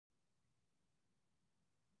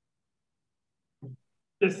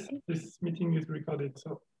Yes, this meeting is recorded,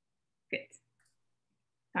 so. Good.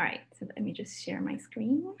 All right, so let me just share my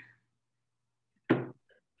screen.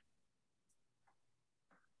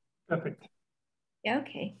 Perfect. Yeah,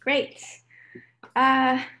 okay, great.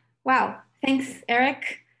 Wow, thanks,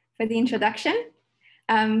 Eric, for the introduction.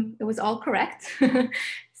 It was all correct.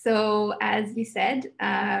 So as you said,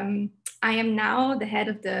 I am now the head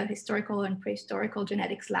of the Historical and Prehistorical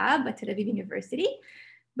Genetics Lab at Tel Aviv University.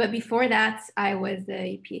 But before that, I was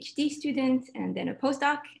a PhD student and then a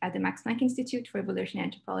postdoc at the Max Planck Institute for Evolutionary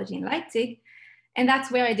Anthropology in Leipzig. And that's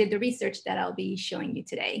where I did the research that I'll be showing you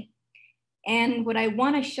today. And what I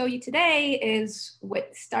want to show you today is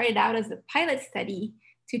what started out as a pilot study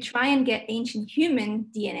to try and get ancient human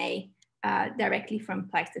DNA directly from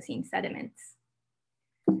Pleistocene sediments.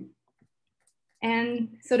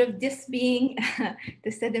 And sort of this being the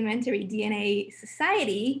Sedimentary DNA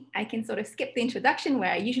Society, I can sort of skip the introduction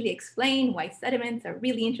where I usually explain why sediments are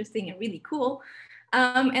really interesting and really cool.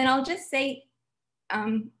 And I'll just say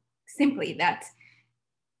simply that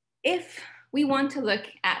if we want to look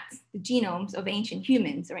at the genomes of ancient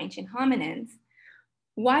humans or ancient hominins,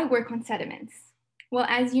 why work on sediments? Well,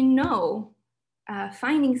 as you know,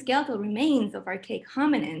 finding skeletal remains of archaic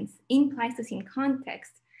hominins in Pleistocene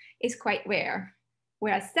context is quite rare,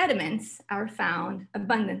 whereas sediments are found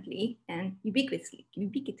abundantly and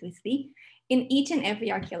ubiquitously in each and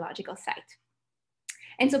every archaeological site.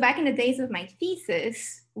 And so back in the days of my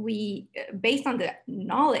thesis, we, based on the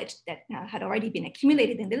knowledge that had already been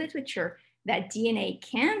accumulated in the literature that DNA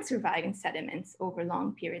can survive in sediments over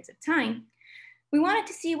long periods of time, we wanted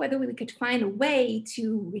to see whether we could find a way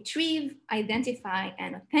to retrieve, identify,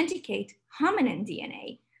 and authenticate hominin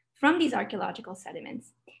DNA from these archaeological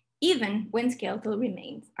sediments, even when skeletal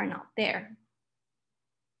remains are not there.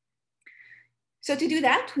 So to do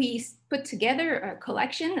that, we put together a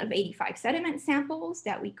collection of 85 sediment samples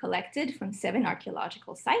that we collected from 7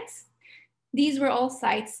 archaeological sites. These were all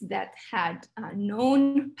sites that had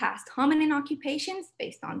known past hominin occupations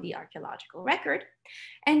based on the archaeological record.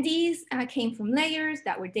 And these came from layers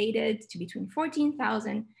that were dated to between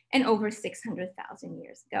 14,000 and over 600,000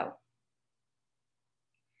 years ago.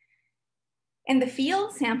 In the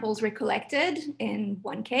field, samples were collected in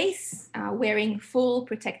one case, wearing full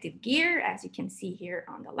protective gear, as you can see here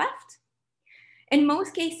on the left. In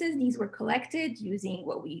most cases, these were collected using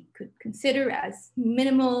what we could consider as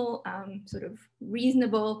minimal, sort of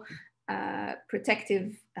reasonable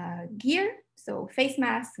protective gear, so face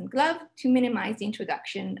masks and gloves to minimize the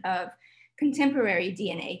introduction of contemporary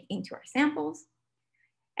DNA into our samples.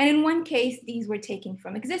 And in one case, these were taken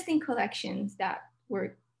from existing collections that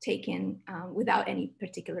were taken without any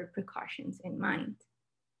particular precautions in mind.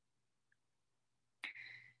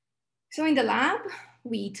 So in the lab,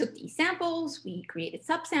 we took these samples, we created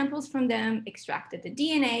subsamples from them, extracted the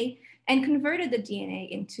DNA, and converted the DNA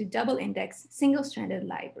into double-index, single-stranded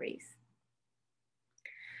libraries.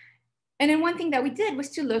 And then one thing that we did was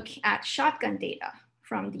to look at shotgun data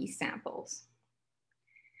from these samples.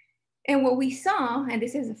 And what we saw, and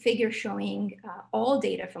this is a figure showing all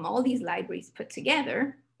data from all these libraries put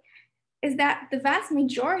together, is that the vast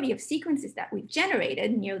majority of sequences that we've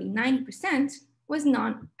generated, nearly 90%, was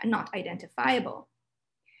not identifiable.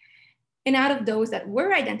 And out of those that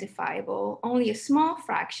were identifiable, only a small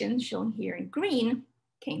fraction, shown here in green,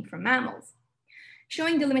 came from mammals,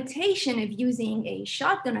 showing the limitation of using a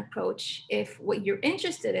shotgun approach if what you're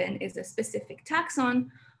interested in is a specific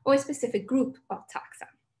taxon or a specific group of taxa.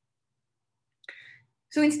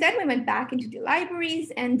 So instead, we went back into the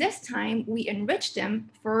libraries, and this time we enriched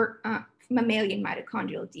them for mammalian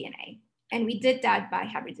mitochondrial DNA. And we did that by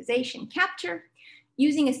hybridization capture,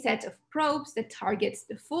 using a set of probes that targets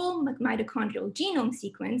the full mitochondrial genome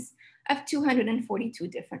sequence of 242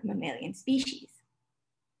 different mammalian species.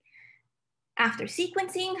 After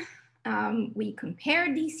sequencing, we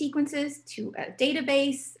compared these sequences to a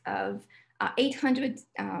database of 800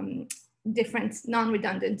 different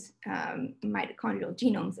non-redundant mitochondrial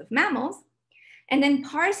genomes of mammals, and then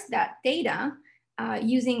parsed that data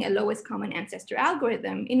using a lowest common ancestor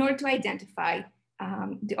algorithm in order to identify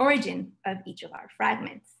the origin of each of our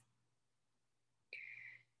fragments.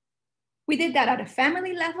 We did that at a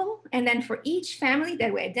family level, and then for each family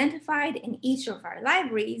that we identified in each of our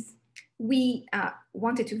libraries, we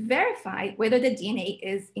wanted to verify whether the DNA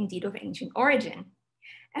is indeed of ancient origin.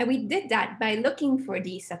 And we did that by looking for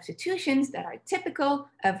the substitutions that are typical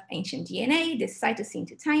of ancient DNA, the cytosine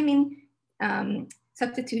to thymine,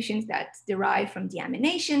 substitutions that derive from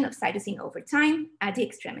deamination of cytosine over time at the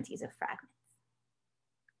extremities of fragments.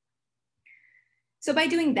 So by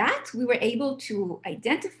doing that, we were able to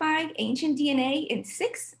identify ancient DNA in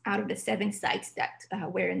 6 out of the 7 sites that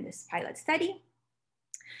were in this pilot study.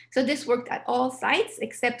 So this worked at all sites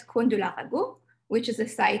except Cône de l'Arago, which is a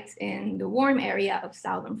site in the warm area of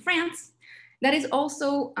southern France that is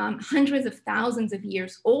also hundreds of thousands of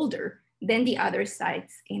years older than the other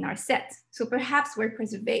sites in our set. So perhaps where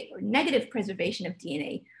negative preservation of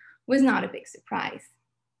DNA was not a big surprise.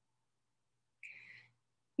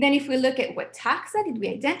 Then if we look at what taxa did we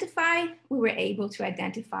identify, we were able to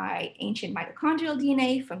identify ancient mitochondrial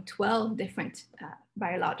DNA from 12 different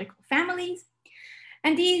biological families.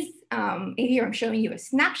 And these, here I'm showing you a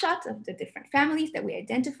snapshot of the different families that we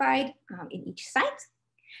identified in each site.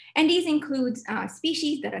 And these include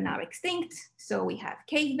species that are now extinct. So we have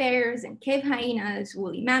cave bears and cave hyenas,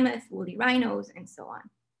 woolly mammoth, woolly rhinos, and so on.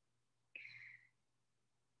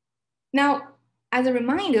 Now, as a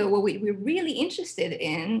reminder, what we're really interested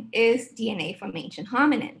in is DNA from ancient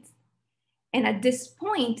hominins. And at this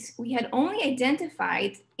point, we had only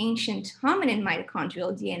identified ancient hominin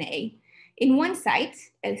mitochondrial DNA in one site,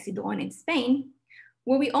 El Cidrón in Spain,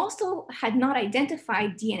 where we also had not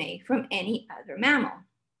identified DNA from any other mammal.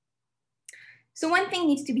 So one thing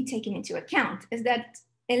needs to be taken into account is that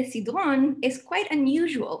El Cidrón is quite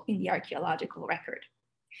unusual in the archaeological record,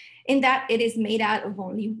 in that it is made out of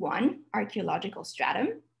only one archaeological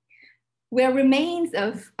stratum, where remains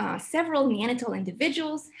of several Neanderthal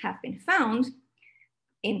individuals have been found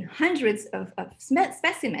in hundreds of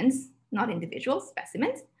specimens, not individuals,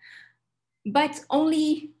 specimens, but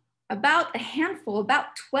only about a handful,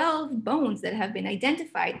 about 12 bones that have been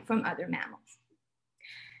identified from other mammals.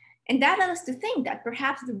 And that led us to think that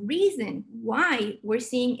perhaps the reason why we're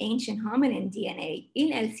seeing ancient hominin DNA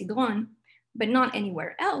in El Cidrón, but not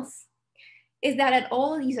anywhere else, is that at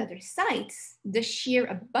all these other sites, the sheer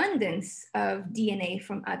abundance of DNA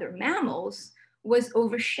from other mammals was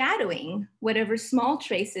overshadowing whatever small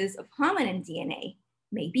traces of hominin DNA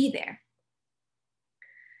may be there.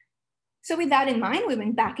 So with that in mind, we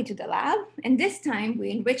went back into the lab, and this time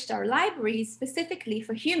we enriched our libraries specifically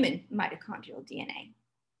for human mitochondrial DNA.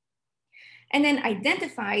 And then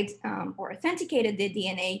identified or authenticated the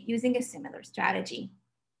DNA using a similar strategy.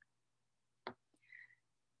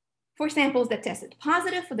 For samples that tested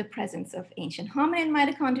positive for the presence of ancient hominin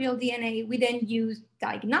mitochondrial DNA, we then used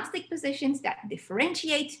diagnostic positions that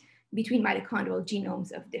differentiate between mitochondrial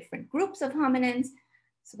genomes of different groups of hominins.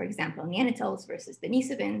 So for example, Neanderthals versus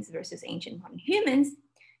Denisovans versus ancient modern humans,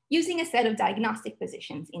 using a set of diagnostic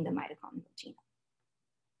positions in the mitochondrial genome.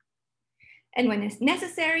 And when it's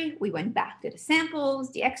necessary, we went back to the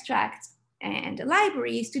samples, the extracts, and the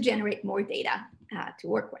libraries to generate more data to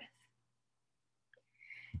work with.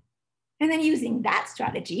 And then using that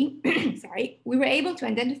strategy, we were able to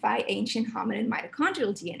identify ancient hominin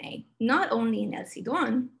mitochondrial DNA, not only in El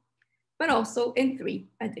Cidrón, but also in 3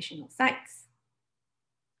 additional sites.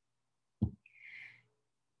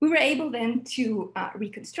 We were able then to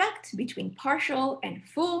reconstruct between partial and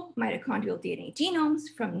full mitochondrial DNA genomes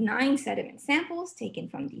from 9 sediment samples taken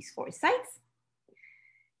from these 4 sites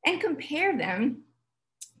and compare them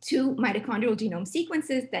to mitochondrial genome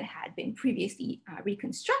sequences that had been previously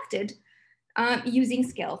reconstructed using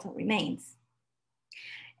skeletal remains.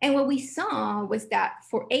 And what we saw was that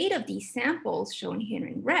for 8 of these samples shown here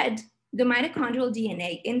in red, the mitochondrial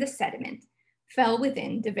DNA in the sediment fell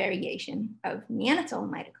within the variation of Neanderthal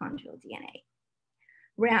mitochondrial DNA.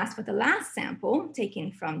 Whereas for the last sample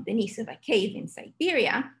taken from Denisova cave in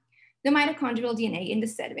Siberia, the mitochondrial DNA in the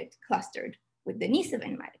sediment clustered with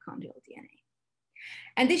Denisovan mitochondrial DNA.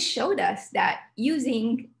 And this showed us that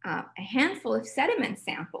using a handful of sediment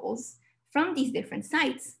samples from these different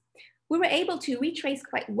sites, we were able to retrace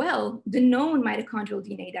quite well the known mitochondrial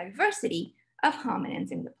DNA diversity of hominins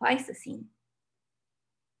in the Pleistocene.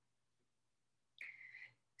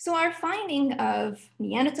 So our finding of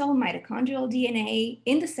Neanderthal mitochondrial DNA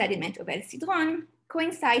in the sediment of El Cidrón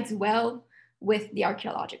coincides well with the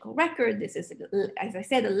archaeological record. This is, as I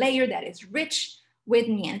said, a layer that is rich with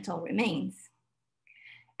Neanderthal remains.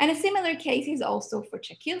 And a similar case is also for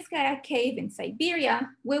Chakilskaya cave in Siberia,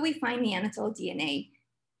 where we find Neanderthal DNA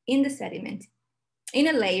in the sediment in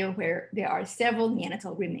a layer where there are several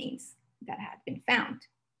Neanderthal remains that have been found.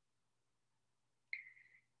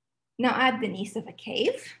 Now at Denisova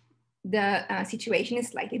cave, the situation is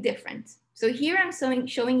slightly different. So here I'm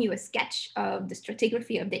showing you a sketch of the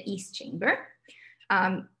stratigraphy of the East Chamber.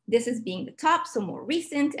 This is being the top, so more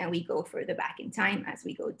recent, and we go further back in time as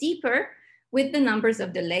we go deeper with the numbers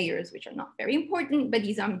of the layers, which are not very important, but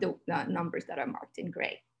these are the numbers that are marked in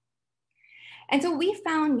gray. And so we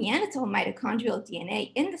found Neanderthal mitochondrial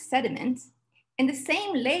DNA in the sediment, in the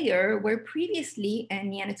same layer where previously a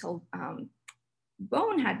Neanderthal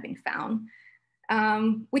bone had been found,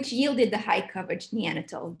 which yielded the high coverage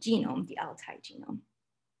Neanderthal genome, the Altai genome.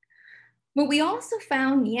 But we also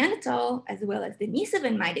found Neanderthal as well as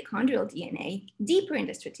Denisovan mitochondrial DNA deeper in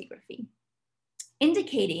the stratigraphy,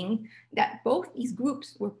 indicating that both these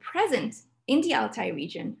groups were present in the Altai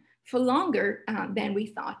region for longer than we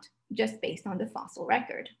thought, just based on the fossil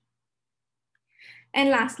record. And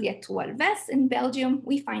lastly, at Trois-Alves in Belgium,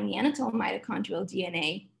 we find Neanderthal mitochondrial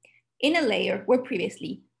DNA in a layer where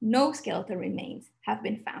previously no skeletal remains have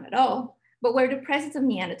been found at all, but where the presence of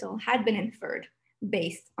Neanderthal had been inferred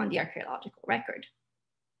based on the archaeological record.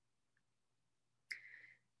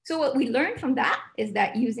 So what we learned from that is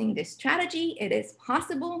that using this strategy, it is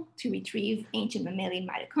possible to retrieve ancient mammalian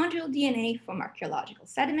mitochondrial DNA from archaeological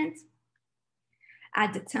sediments.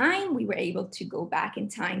 At the time, we were able to go back in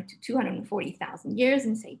time to 240,000 years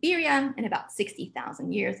in Siberia and about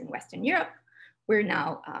 60,000 years in Western Europe. We're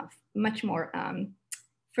now much more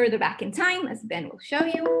further back in time, as Ben will show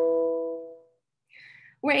you.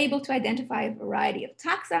 We're able to identify a variety of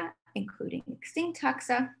taxa, including extinct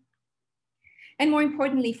taxa. And more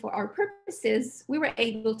importantly, for our purposes, we were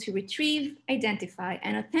able to retrieve, identify,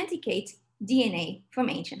 and authenticate DNA from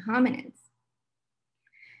ancient hominins.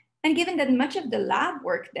 And given that much of the lab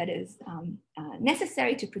work that is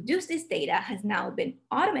necessary to produce this data has now been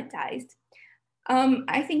automatized,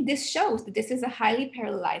 I think this shows that this is a highly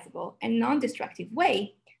parallelizable and non-destructive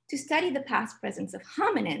way to study the past presence of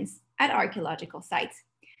hominins at archaeological sites,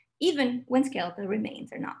 even when skeletal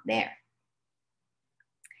remains are not there.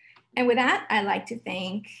 And with that, I'd like to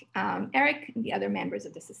thank Eric and the other members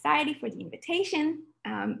of the Society for the invitation,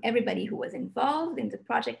 everybody who was involved in the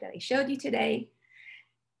project that I showed you today.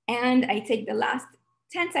 And I take the last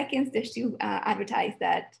 10 seconds just to advertise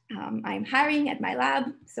that I'm hiring at my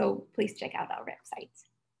lab, so please check out our website.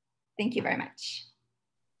 Thank you very much.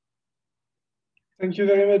 Thank you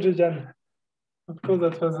very much, Viviane. Of course,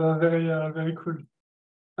 that was very cool.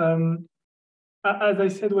 As I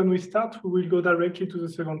said, when we start, we will go directly to the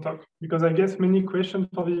second talk, because I guess many questions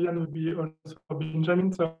for Viviane would be also for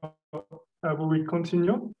Benjamin, so we will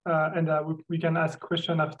continue, and we can ask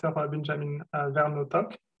questions after Benjamin Vernot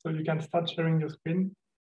talk. So you can start sharing your screen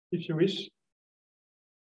if you wish.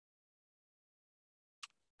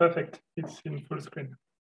 Perfect, it's in full screen.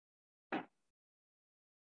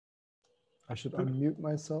 I should unmute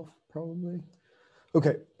myself, probably.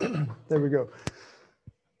 Okay, there we go.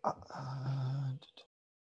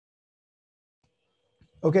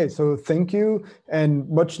 Okay, so thank you. And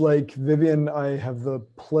much like Vivian, I have the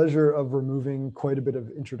pleasure of removing quite a bit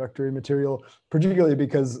of introductory material, particularly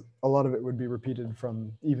because a lot of it would be repeated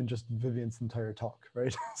from even just Vivian's entire talk,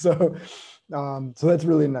 right? So that's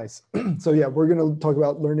really nice. So yeah, we're gonna talk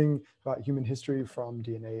about learning about human history from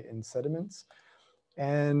DNA in sediments.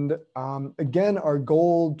 And again, our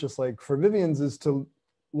goal, just like for Vivian's, is to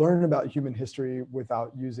learn about human history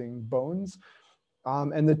without using bones.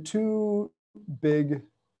 And the two big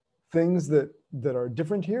things that are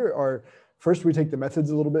different here are, first, we take the methods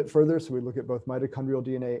a little bit further. So we look at both mitochondrial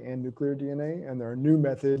DNA and nuclear DNA, and there are new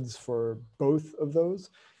methods for both of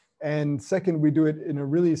those. And second, we do it in a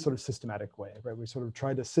really sort of systematic way, right? We sort of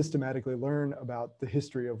try to systematically learn about the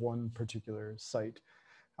history of one particular site.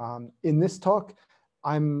 In this talk,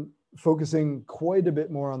 I'm focusing quite a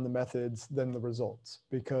bit more on the methods than the results,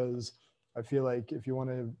 because I feel like if you want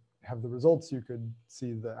to have the results, you could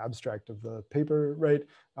see the abstract of the paper, right?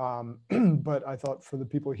 But I thought for the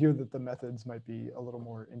people here that the methods might be a little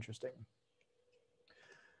more interesting.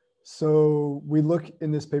 So we look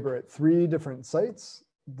in this paper at 3 different sites.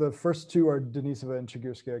 The first 2 are Denisova and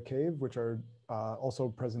Chigirskaya Cave, which are also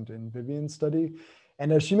present in Vivian's study.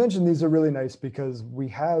 And as she mentioned, these are really nice because we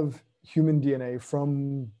have human DNA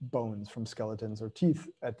from bones, from skeletons or teeth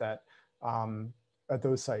at that at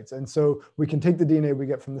those sites. And so we can take the DNA we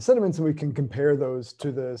get from the sediments and we can compare those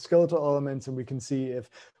to the skeletal elements, and we can see if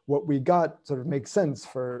what we got sort of makes sense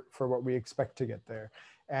for what we expect to get there.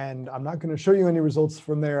 And I'm not going to show you any results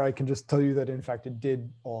from there. I can just tell you that in fact it did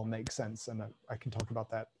all make sense, and I can talk about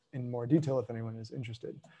that in more detail if anyone is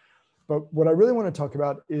interested. But what I really want to talk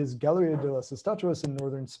about is Galeria de las Estatuas in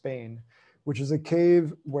northern Spain, which is a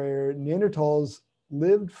cave where Neanderthals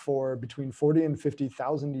lived for between 40 and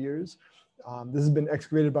 50,000 years. This has been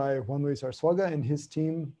excavated by Juan Luis Arzuaga and his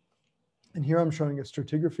team. And here I'm showing a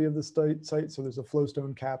stratigraphy of the site. So there's a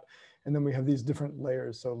flowstone cap, and then we have these different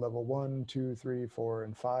layers. So level 1, 2, 3, 4,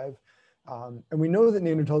 and 5. And we know that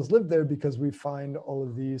Neanderthals lived there because we find all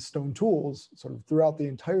of these stone tools sort of throughout the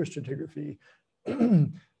entire stratigraphy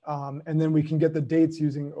And then we can get the dates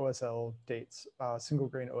using OSL dates, single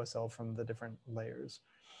grain OSL from the different layers.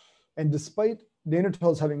 And despite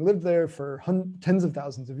Neanderthals having lived there for tens of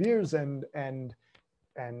thousands of years and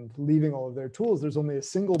leaving all of their tools, there's only a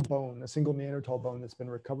single bone, a single Neanderthal bone that's been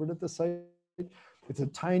recovered at the site. It's a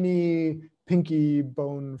tiny pinky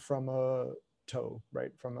bone from a toe,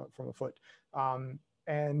 right, from a foot.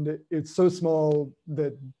 And it's so small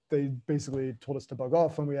that they basically told us to bug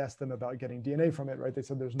off when we asked them about getting DNA from it, right? They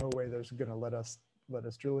said there's no way they're gonna let us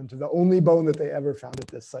drill into the only bone that they ever found at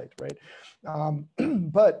this site, right?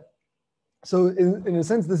 But so in a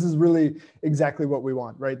sense, this is really exactly what we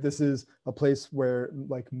want, right? This is a place where,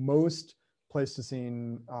 like most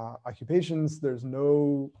Pleistocene occupations, there's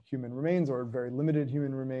no human remains or very limited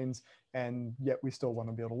human remains, and yet we still want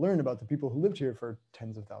to be able to learn about the people who lived here for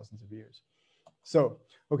tens of thousands of years. So,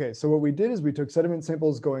 okay, so what we did is we took sediment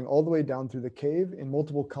samples going all the way down through the cave in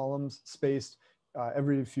multiple columns spaced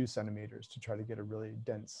every few centimeters to try to get a really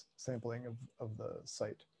dense sampling of the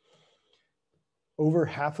site. Over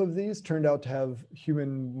half of these turned out to have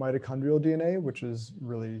human mitochondrial DNA, which is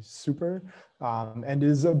really super and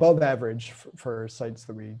is above average for sites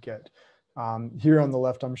that we get. Here on the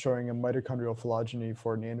left, I'm showing a mitochondrial phylogeny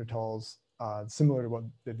for Neanderthals, similar to what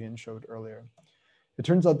Viviane showed earlier. It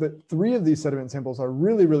turns out that 3 of these sediment samples are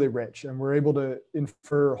really, really rich, and we're able to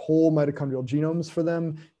infer whole mitochondrial genomes for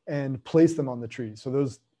them and place them on the tree. So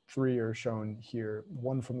those 3 are shown here,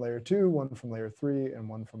 1 from layer 2, 1 from layer 3, and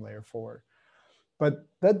 1 from layer 4. But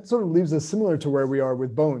that sort of leaves us similar to where we are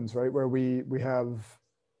with bones, right? Where we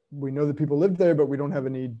know that people lived there, but we don't have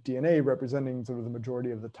any DNA representing sort of the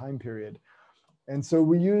majority of the time period. And so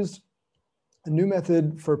we used a new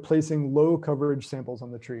method for placing low coverage samples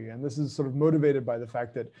on the tree. And this is sort of motivated by the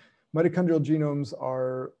fact that mitochondrial genomes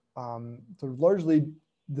are sort of largely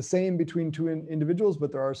the same between 2 individuals,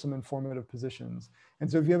 but there are some informative positions.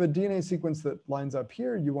 And so if you have a DNA sequence that lines up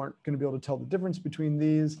here, you aren't going to be able to tell the difference between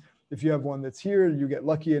these. If you have one that's here, you get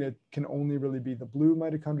lucky and it can only really be the blue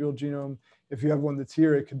mitochondrial genome. If you have one that's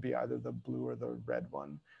here, it could be either the blue or the red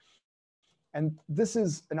one. And this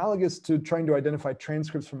is analogous to trying to identify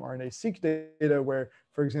transcripts from RNA-seq data where,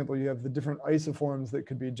 for example, you have the different isoforms that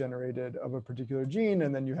could be generated of a particular gene,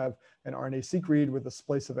 and then you have an RNA-seq read with a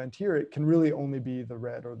splice event here. It can really only be the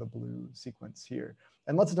red or the blue sequence here.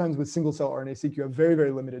 And lots of times with single-cell RNA-seq, you have very,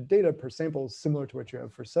 very limited data per sample, similar to what you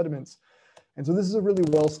have for sediments. And so this is a really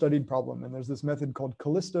well-studied problem. And there's this method called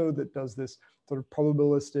Callisto that does this sort of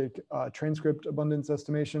probabilistic transcript abundance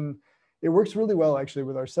estimation. It works really well, actually,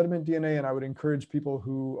 with our sediment DNA. And I would encourage people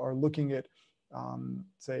who are looking at,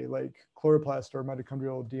 say, like chloroplast or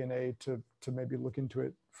mitochondrial DNA to maybe look into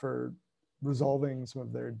it for resolving some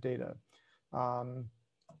of their data.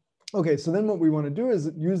 Okay, so then what we want to do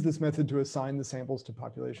is use this method to assign the samples to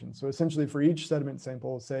populations. So essentially, for each sediment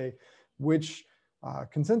sample, say which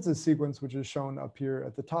consensus sequence, which is shown up here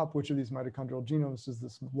at the top, which of these mitochondrial genomes does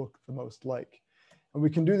this look the most like? And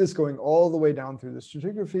we can do this going all the way down through the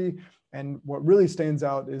stratigraphy. And what really stands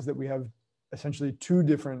out is that we have essentially 2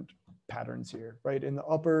 different patterns here, right? In the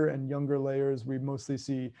upper and younger layers, we mostly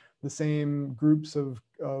see the same groups of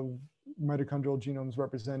mitochondrial genomes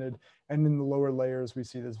represented. And in the lower layers, we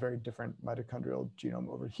see this very different mitochondrial genome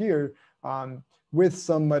over here with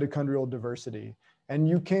some mitochondrial diversity. And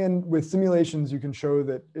you can, with simulations, you can show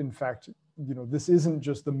that, in fact, this isn't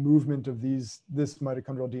just the movement of this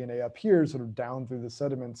mitochondrial DNA up here, sort of down through the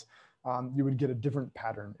sediments. You would get a different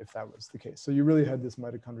pattern if that was the case. So you really had this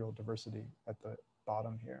mitochondrial diversity at the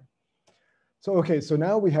bottom here. So, okay, so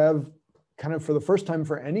now we have kind of for the first time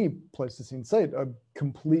for any Pleistocene site, a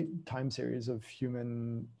complete time series of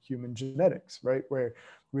human genetics, right? Where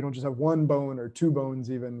we don't just have 1 bone or 2 bones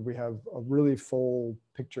even, we have a really full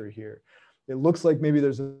picture here. It looks like maybe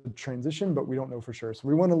there's a transition, but we don't know for sure. So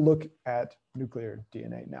we want to look at nuclear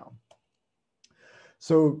DNA now.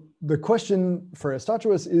 So the question for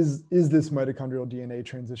Aristoteles is this mitochondrial DNA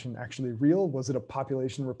transition actually real? Was it a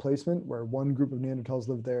population replacement where 1 group of Neanderthals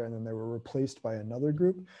lived there and then they were replaced by another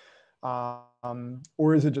group?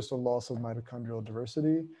 Or is it just a loss of mitochondrial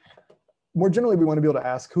diversity? More generally, we want to be able to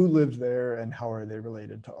ask who lived there and how are they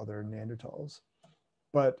related to other Neanderthals?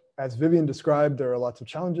 But as Viviane described, there are lots of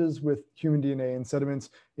challenges with human DNA and sediments,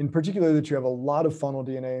 in particular that you have a lot of faunal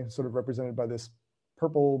DNA, sort of represented by this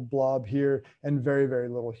purple blob here, and very, very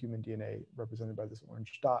little human DNA represented by this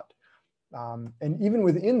orange dot. And even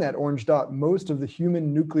within that orange dot, most of the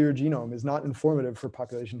human nuclear genome is not informative for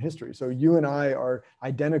population history. So you and I are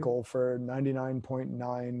identical for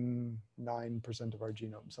 99.99% of our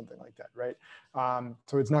genome, something like that, right?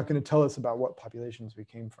 So it's not going to tell us about what populations we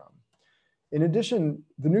came from. In addition,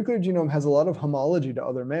 the nuclear genome has a lot of homology to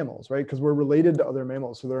other mammals, right? Because we're related to other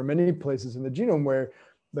mammals. So there are many places in the genome where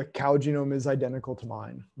the cow genome is identical to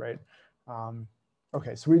mine, right?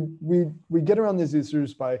 Okay, so we get around these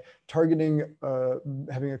issues by targeting,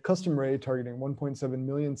 having a custom array targeting 1.7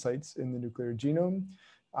 million sites in the nuclear genome.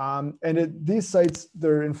 These sites,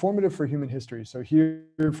 they're informative for human history. So here,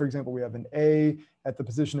 for example, we have an A at the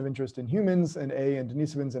position of interest in humans, an A in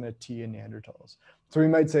Denisovans, and a T in Neanderthals. So we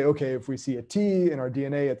might say, okay, if we see a T in our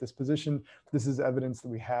DNA at this position, this is evidence that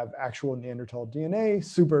we have actual Neanderthal DNA.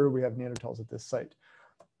 Super, we have Neanderthals at this site.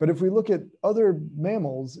 But if we look at other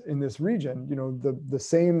mammals in this region, you know, the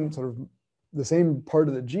same part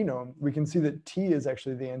of the genome, we can see that T is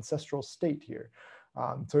actually the ancestral state here.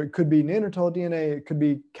 So it could be Neanderthal DNA, it could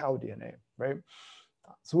be cow DNA, right?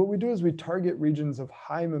 So what we do is we target regions of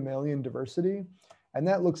high mammalian diversity, and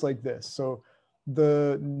that looks like this. So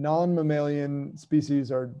the non-mammalian species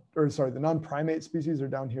the non-primate species are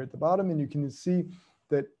down here at the bottom, and you can see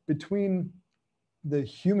that between the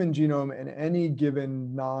human genome and any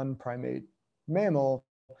given non-primate mammal,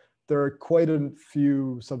 there are quite a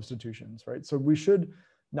few substitutions, right? So we should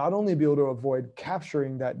not only be able to avoid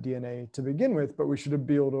capturing that DNA to begin with, but we should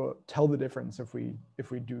be able to tell the difference if we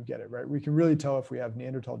do get it, right? We can really tell if we have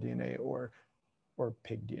Neanderthal DNA or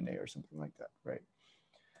pig DNA or something like that, right?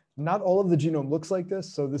 Not all of the genome looks like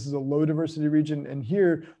this. So this is a low diversity region. And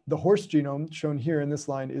here, the horse genome shown here in this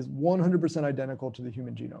line is 100% identical to the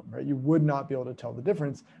human genome, right? You would not be able to tell the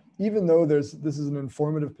difference, even though this is an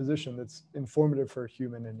informative position that's informative for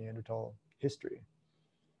human and Neanderthal history.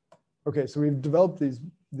 Okay, so we've developed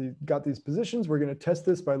got these positions. We're going to test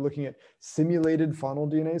this by looking at simulated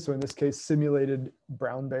faunal DNA. So in this case, simulated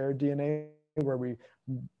brown bear DNA, where we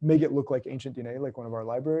make it look like ancient DNA, like one of our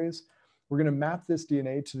libraries. We're going to map this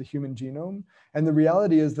DNA to the human genome. And the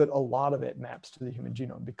reality is that a lot of it maps to the human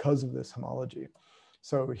genome because of this homology.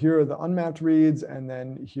 So here are the unmapped reads, and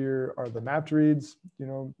then here are the mapped reads, you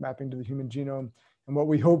know, mapping to the human genome. And what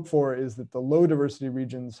we hope for is that the low diversity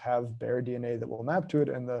regions have bear DNA that will map to it,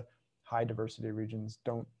 and the high diversity regions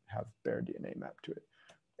don't have bear DNA mapped to it.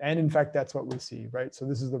 And in fact, that's what we see, right? So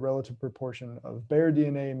this is the relative proportion of bear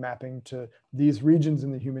DNA mapping to these regions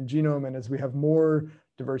in the human genome. And as we have more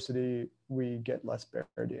diversity, we get less bear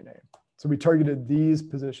DNA. So we targeted these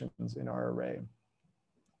positions in our array.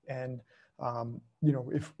 And you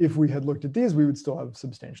know, if we had looked at these, we would still have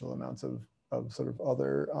substantial amounts of sort of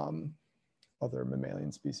other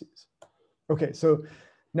mammalian species. Okay, so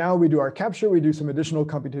now we do our capture, we do some additional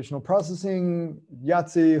computational processing,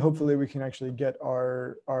 Yahtzee, hopefully we can actually get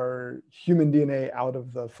our human DNA out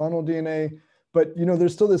of the faunal DNA. But you know,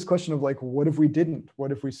 there's still this question of like, what if we didn't?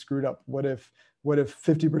 What if we screwed up? What if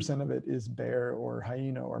 50% of it is bear or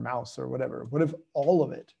hyena or mouse or whatever? What if all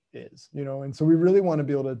of it is, you know? And so we really want to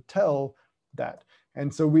be able to tell that.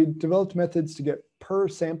 And so we developed methods to get per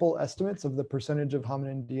sample estimates of the percentage of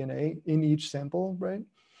hominin DNA in each sample, right?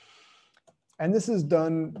 And this is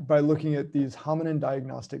done by looking at these hominin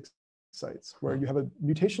diagnostic sites where you have a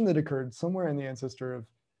mutation that occurred somewhere in the ancestor of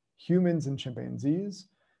humans and chimpanzees.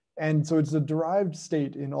 And so it's a derived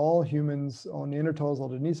state in all humans, all Neanderthals, all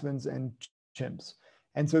Denisovans, and chimps.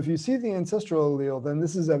 And so if you see the ancestral allele, then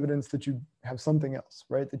this is evidence that you have something else,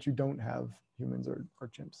 right? That you don't have humans or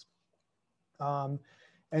chimps.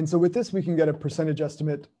 And so with this, we can get a percentage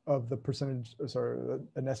estimate of the percentage,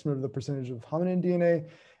 an estimate of the percentage of hominin DNA.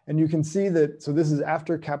 And you can see that, so this is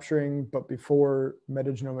after capturing, but before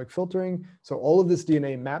metagenomic filtering. So all of this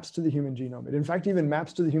DNA maps to the human genome. It in fact even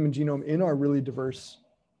maps to the human genome in our really diverse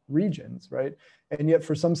regions, right? And yet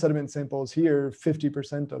for some sediment samples here,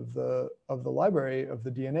 50% of the library of the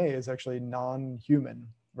DNA is actually non-human,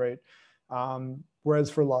 right? Whereas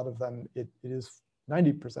for a lot of them, it is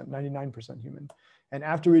 90%, 99% human. And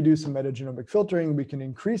after we do some metagenomic filtering, we can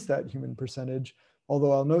increase that human percentage.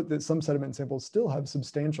 Although I'll note that some sediment samples still have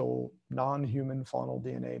substantial non-human faunal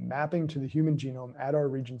DNA mapping to the human genome at our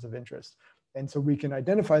regions of interest. And so we can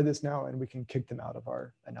identify this now and we can kick them out of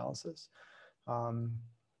our analysis.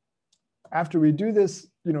 After we do this,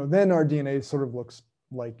 you know, then our DNA sort of looks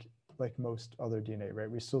like most other DNA, right?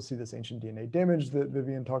 We still see this ancient DNA damage that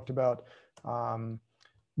Viviane talked about,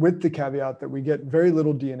 with the caveat that we get very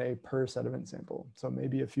little DNA per sediment sample. So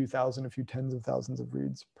maybe a few thousand, a few tens of thousands of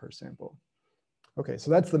reads per sample. Okay, so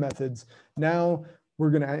that's the methods. Now we're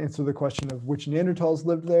going to answer the question of which Neanderthals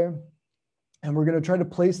lived there. And we're going to try to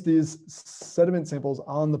place these sediment samples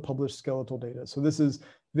on the published skeletal data. So this is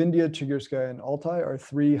Vindhya, Chigirskaya, and Altai are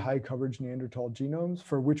 3 high coverage Neanderthal genomes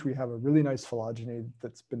for which we have a really nice phylogeny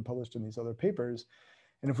that's been published in these other papers.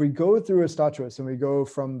 And if we go through a statuus and we go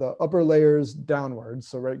from the upper layers downwards,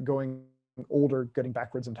 so right, going older, getting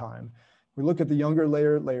backwards in time, We look at the younger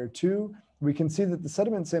layer, layer 2, we can see that the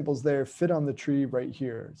sediment samples there fit on the tree right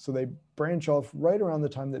here. So they branch off right around the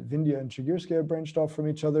time that Vindhya and Chigirskaya branched off from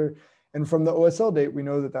each other. And from the OSL date, we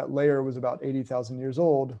know that that layer was about 80,000 years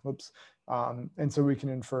old. Whoops. And so we can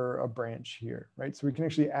infer a branch here, right? So we can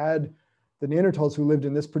actually add the Neanderthals who lived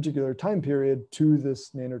in this particular time period to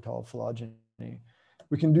this Neanderthal phylogeny.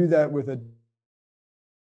 We can do that with a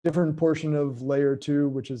different portion of layer 2,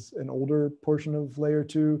 which is an older portion of layer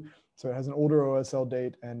 2. So it has an older OSL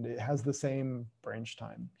date and it has the same branch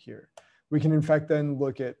time here. We can in fact then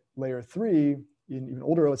look at layer 3 in even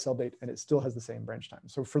older OSL date and it still has the same branch time.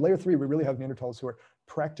 So for layer 3, we really have Neanderthals who are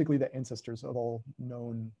practically the ancestors of all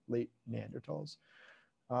known late Neanderthals.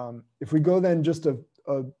 If we go then just a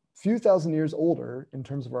few thousand years older in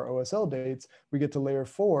terms of our OSL dates, we get to layer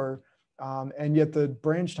 4, and yet the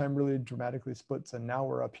branch time really dramatically splits, and now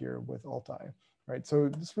we're up here with Altai, right? So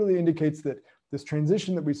this really indicates that this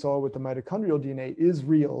transition that we saw with the mitochondrial DNA is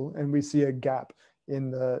real, and we see a gap in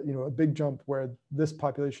the, a big jump where this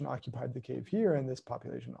population occupied the cave here and this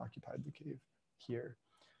population occupied the cave here.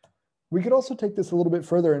 We could also take this a little bit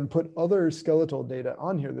further and put other skeletal data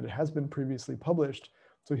on here that has been previously published.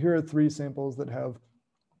 So here are 3 samples that have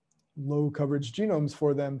low coverage genomes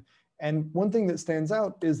for them. And one thing that stands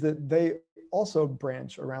out is that they also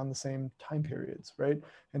branch around the same time periods, right?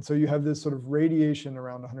 And so you have this sort of radiation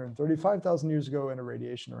around 135,000 years ago and a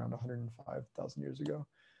radiation around 105,000 years ago.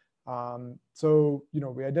 So,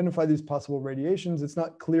 we identify these possible radiations. It's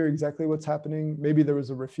not clear exactly what's happening. Maybe there was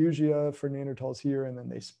a refugia for Neanderthals here and then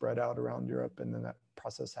they spread out around Europe and then that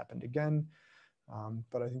process happened again.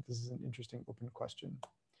 But I think this is an interesting open question.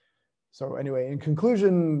 So anyway, in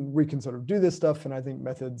conclusion, we can sort of do this stuff, and I think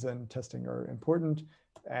methods and testing are important.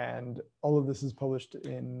 And all of this is published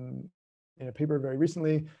in a paper very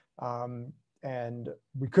recently. And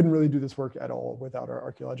we couldn't really do this work at all without our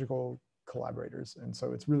archaeological collaborators. And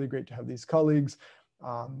so it's really great to have these colleagues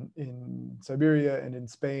in Siberia and in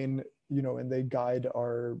Spain, and they guide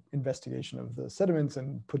our investigation of the sediments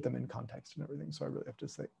and put them in context and everything. So I really have to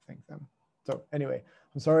thank them. So anyway,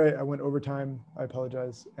 I'm sorry I went over time. I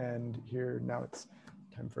apologize. And here now it's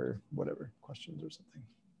time for whatever questions or something.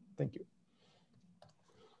 Thank you.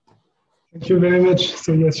 Thank you very much.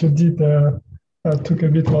 So yes, you did took a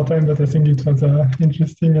bit more time, but I think it was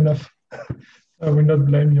interesting enough. I will not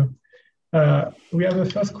blame you. We have a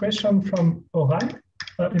first question from Oran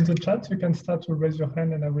in the chat. You can start to raise your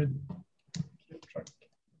hand and I will keep track.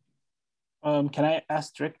 Can I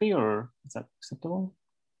ask directly or is that acceptable?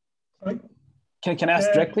 Sorry? Can I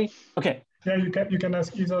ask directly? Okay. Yeah, you can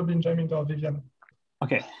ask either Benjamin or Viviane.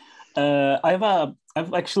 Okay. I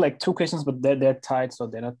have actually like 2 questions, but they're tied, so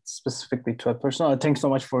they're not specifically to a person. Thanks so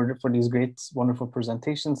much for these great, wonderful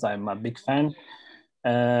presentations. I'm a big fan.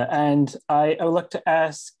 And I would like to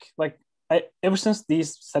ask, ever since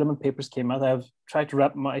these sediment papers came out, I've tried to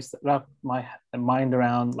wrap my mind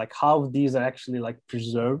around like how these are actually like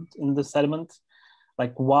preserved in the sediment,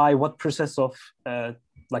 like what process of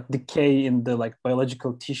like decay in the like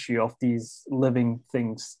biological tissue of these living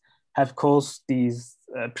things have caused these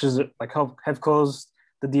have caused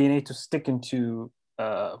the DNA to stick into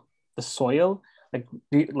the soil.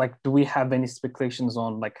 Do we have any speculations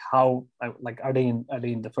on like how are they in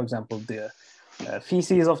the, for example, the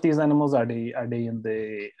feces of these animals? Are they in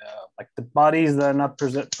the like the bodies that are not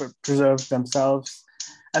preserved themselves?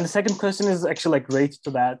 And the second question is actually like related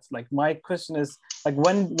to that. Like my question is like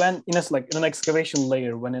when in an excavation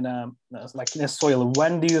layer, when in a soil,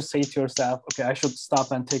 when do you say to yourself, okay, I should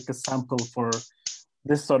stop and take a sample for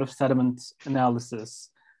this sort of sediment analysis?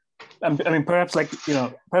 I mean, perhaps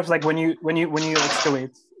when you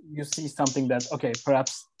excavate, you see something that, okay,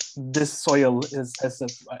 perhaps this soil has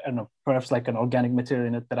I don't know, perhaps like an organic material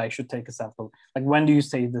in it that I should take a sample. Like when do you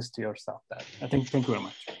say this to yourself? Thank you very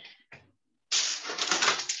much.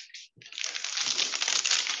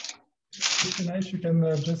 If you're nice, you can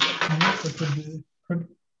just mute, that would be good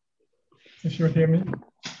if you hear me.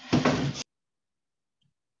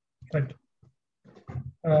 Right.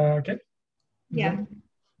 Okay. Yeah,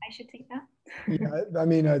 I should take that. Yeah, I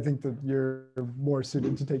mean, I think that you're more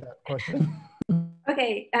suited to take that question.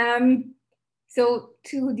 Okay. So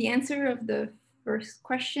to the answer of the first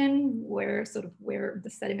question, where the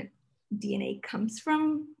sediment DNA comes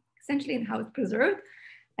from, essentially, and how it's preserved,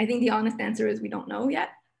 I think the honest answer is we don't know yet.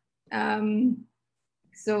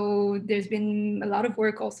 So there's been a lot of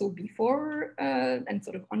work also before and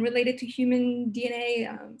sort of unrelated to human DNA,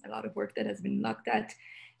 a lot of work that has been looked at,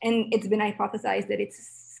 and it's been hypothesized that it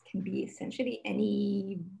can be essentially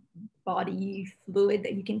any body fluid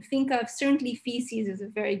that you can think of. Certainly feces is a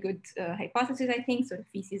very good hypothesis, I think, sort of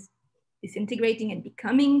feces disintegrating and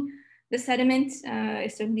becoming the sediment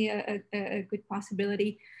is certainly a good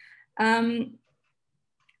possibility.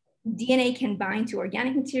 DNA can bind to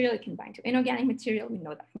organic material, it can bind to inorganic material. We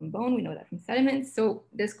know that from bone, we know that from sediments. So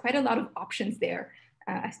there's quite a lot of options there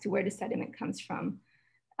as to where the sediment comes from.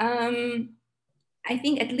 I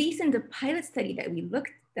think at least in the pilot study that we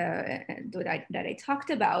looked, that I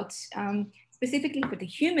talked about, specifically for the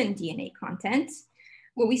human DNA content,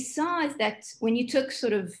 what we saw is that when you took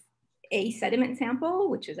sort of a sediment sample,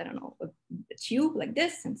 which is, I don't know, a tube like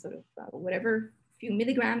this and sort of whatever few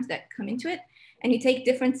milligrams that come into it, and you take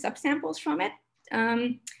different subsamples from it,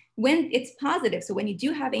 when it's positive, so when you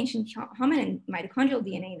do have ancient hominin mitochondrial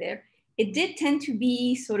DNA there, it did tend to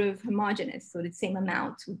be sort of homogeneous, so the same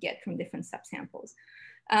amount we get from different subsamples,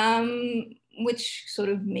 which sort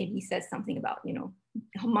of maybe says something about, you know,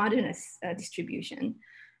 homogeneous distribution.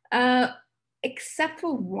 Except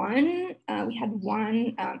for one, we had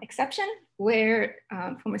one exception where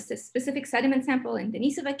from a specific sediment sample in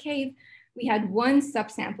Denisova cave, we had one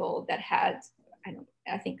subsample that had,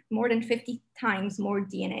 I think more than 50 times more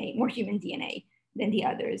DNA, more human DNA than the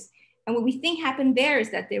others. And what we think happened there is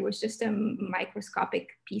that there was just a microscopic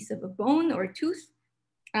piece of a bone or a tooth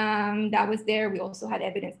that was there. We also had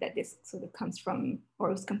evidence that this sort of comes from, or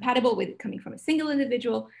was compatible with coming from a single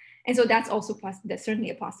individual. And so that's also, that's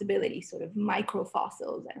certainly a possibility, sort of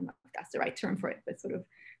microfossils. I don't know if that's the right term for it, but sort of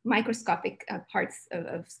microscopic parts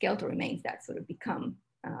of skeletal remains that sort of become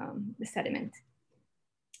the sediment.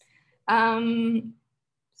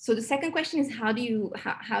 So the second question is, how do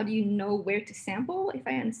you know where to sample, if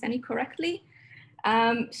I understand you correctly?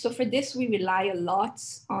 So for this, we rely a lot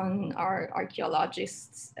on our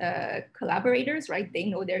archaeologists, collaborators, right? They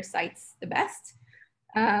know their sites the best.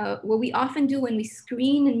 What we often do when we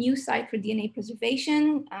screen a new site for DNA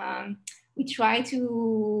preservation, we try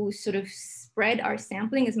to sort of spread our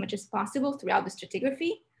sampling as much as possible throughout the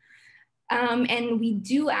stratigraphy. And we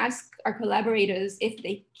do ask our collaborators if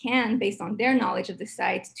they can, based on their knowledge of the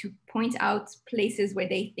site, to point out places where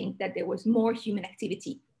they think that there was more human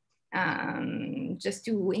activity, just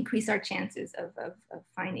to increase our chances of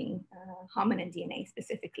finding hominin DNA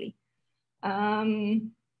specifically.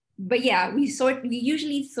 But yeah, we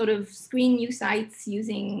usually sort of screen new sites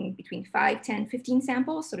using between 5, 10, 15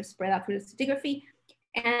 samples, sort of spread out through the stratigraphy.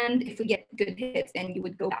 And if we get good hits, then you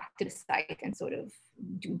would go back to the site and sort of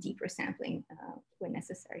do deeper sampling when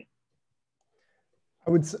necessary.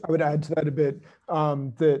 I would add to that a bit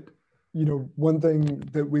that, you know, one thing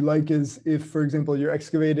that we like is if, for example, you're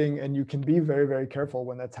excavating and you can be very, very careful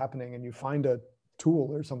when that's happening and you find a tool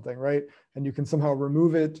or something, right? And you can somehow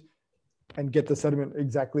remove it and get the sediment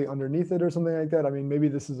exactly underneath it or something like that. I mean, maybe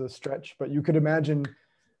this is a stretch, but you could imagine,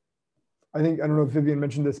 I don't know if Viviane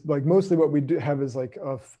mentioned this, like mostly what we do have is like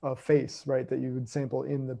a face, right? That you would sample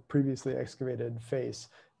in the previously excavated face,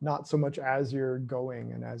 not so much as you're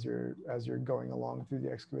going and as you're going along through the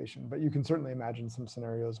excavation, but you can certainly imagine some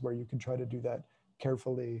scenarios where you can try to do that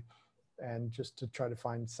carefully and just to try to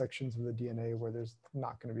find sections of the DNA where there's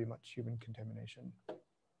not going to be much human contamination.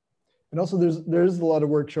 And also there's a lot of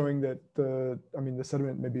work showing that the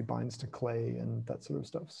sediment maybe binds to clay and that sort of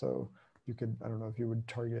stuff. So you could, I don't know if you would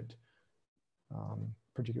target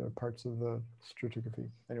particular parts of the stratigraphy.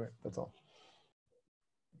 Anyway, that's all.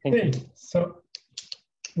 Okay, so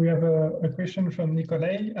we have a question from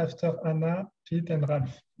Nikolai after Anna, Pete, and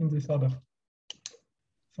Ralph in this order.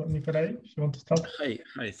 So Nikolai, if you want to start.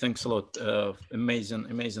 Hi, thanks a lot.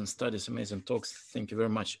 Amazing studies, amazing talks. Thank you very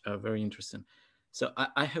much. Very interesting. So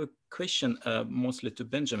I have a question mostly to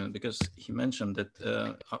Benjamin, because he mentioned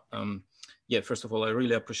that, yeah, first of all, I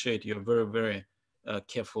really appreciate your very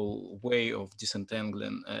careful way of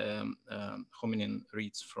disentangling hominin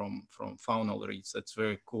reeds from faunal reeds. That's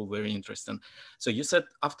very cool, very interesting. So you said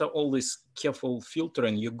after all this careful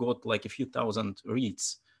filtering, you got like a few thousand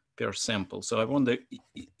reeds per sample. So I wonder,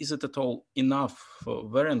 is it at all enough for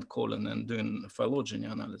variant calling and doing phylogeny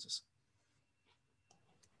analysis?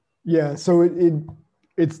 Yeah, so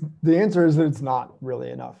it's the answer is that it's not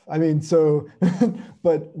really enough. I mean, so,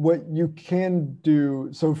 but what you can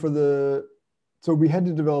do, so we had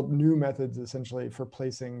to develop new methods essentially for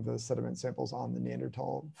placing the sediment samples on the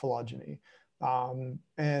Neanderthal phylogeny.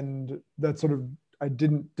 And that sort of, I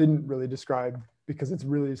didn't really describe because it's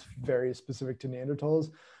really very specific to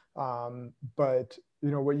Neanderthals. But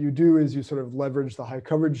you know, what you do is you sort of leverage the high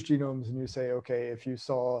coverage genomes and you say, okay, if you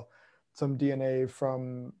saw some DNA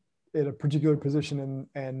from in a particular position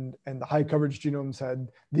and the high coverage genomes had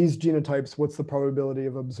these genotypes, what's the probability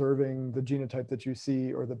of observing the genotype that you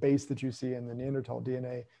see or the base that you see in the Neanderthal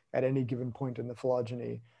DNA at any given point in the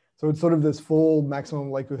phylogeny? So it's sort of this full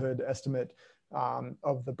maximum likelihood estimate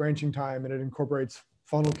of the branching time, and it incorporates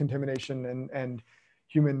faunal contamination and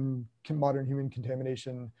modern human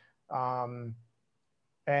contamination.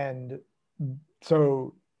 And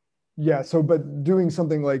so, yeah, so, but doing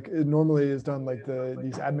something like it normally is done like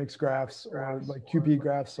these admix graphs or like QP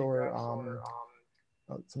graphs or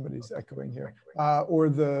oh, somebody's echoing here, or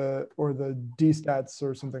the D-stats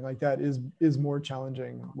or something like that is more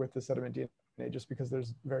challenging with the sediment DNA just because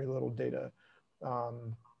there's very little data.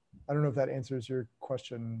 I don't know if that answers your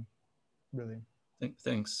question, really.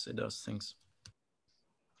 Thanks, it does, thanks.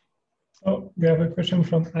 So we have a question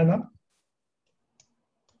from Anna.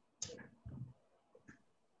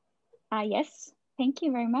 Yes, thank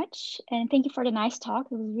you very much. And thank you for the nice talk.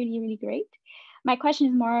 It was really, really great. My question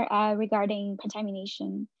is more regarding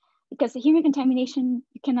contamination, because the human contamination,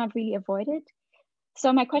 you cannot really avoid it.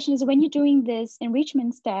 So my question is, when you're doing this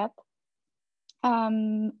enrichment step,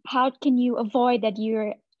 how can you avoid that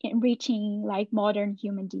you're enriching like modern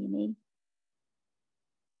human DNA?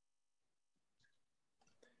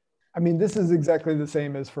 I mean, this is exactly the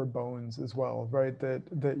same as for bones as well, right?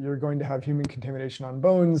 That you're going to have human contamination on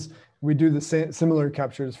bones. We do the similar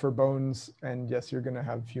captures for bones, and yes, you're going to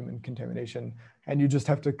have human contamination, and you just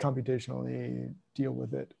have to computationally deal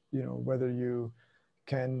with it. You know, whether you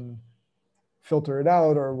can filter it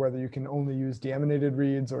out or whether you can only use deaminated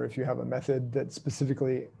reads, or if you have a method that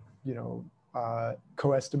specifically, you know,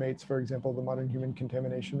 co-estimates, for example, the modern human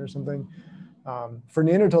contamination or something. For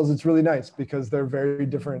Neanderthals, it's really nice because they're very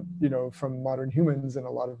different, you know, from modern humans in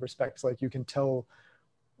a lot of respects. Like you can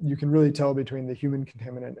really tell between the human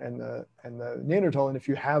contaminant and the Neanderthal. And if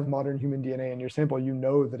you have modern human DNA in your sample, you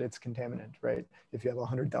know that it's contaminant, right? If you have a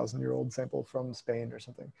 100,000-year-old sample from Spain or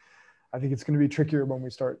something. I think it's going to be trickier when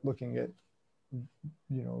we start looking at,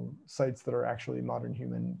 you know, sites that are actually modern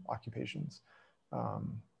human occupations.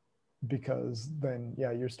 Because then,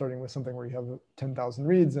 yeah, you're starting with something where you have 10,000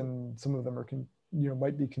 reads and some of them are, you know,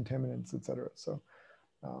 might be contaminants, et cetera. So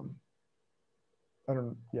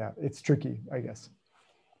yeah, it's tricky, I guess.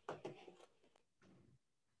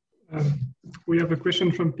 We have a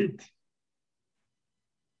question from Pete.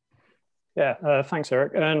 Yeah, thanks,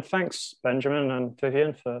 Eric. And thanks, Benjamin and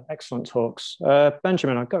Viviane, for excellent talks.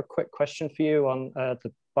 Benjamin, I've got a quick question for you on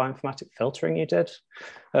the bioinformatic filtering you did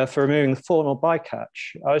for removing the faunal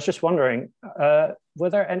bycatch. I was just wondering, were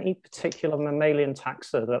there any particular mammalian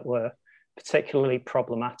taxa that were particularly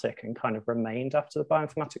problematic and kind of remained after the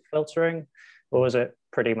bioinformatic filtering, or was it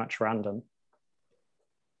pretty much random?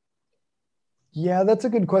 Yeah, that's a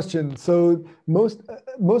good question. So most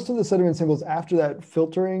of the sediment samples after that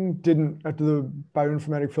filtering after the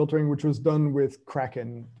bioinformatic filtering, which was done with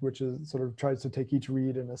Kraken, which is sort of tries to take each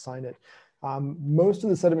read and assign it. Most of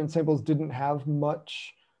the sediment samples didn't have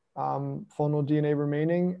much faunal DNA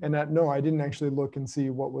remaining. And no, I didn't actually look and see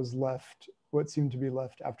what was left, what seemed to be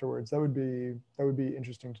left afterwards. That would be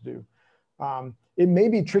interesting to do. It may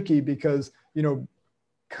be tricky because, you know,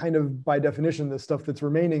 kind of by definition, the stuff that's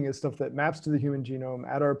remaining is stuff that maps to the human genome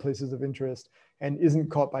at our places of interest and isn't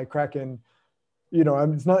caught by Kraken. You know,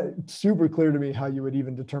 it's not super clear to me how you would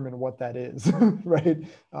even determine what that is, right?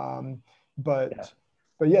 But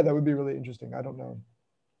yeah, that would be really interesting. I don't know.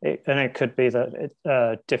 And it could be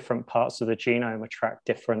that different parts of the genome attract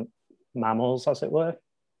different mammals, as it were.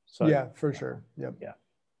 So yeah, for sure. Yep. Yeah.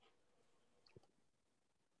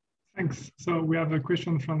 Thanks. So we have a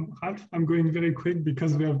question from Ralph. I'm going very quick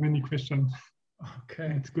because we have many questions.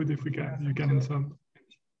 Okay. It's good if you can answer.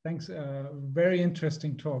 Thanks. Very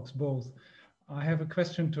interesting talks, both. I have a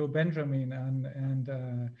question to Benjamin, and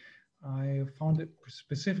I found it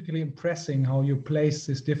specifically impressing how you place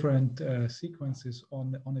these different sequences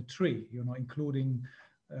on a tree, you know, including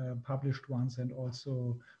published ones and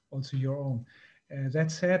also your own.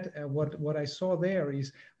 That said, what I saw there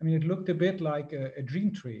is, I mean, it looked a bit like a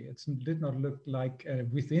gene tree. It did not look like a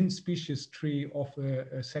within species tree of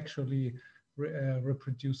a sexually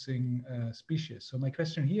reproducing species. So my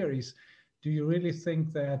question here is, do you really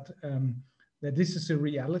think that that this is a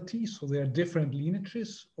reality? So there are different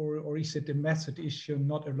lineages, or is it a method issue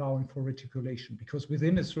not allowing for reticulation? Because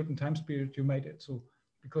within a certain time period, you might, so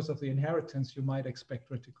because of the inheritance, you might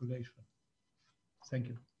expect reticulation. Thank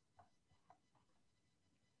you.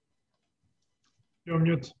 You're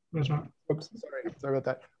mute, Benjamin. Oops, sorry about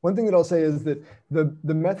that. One thing that I'll say is that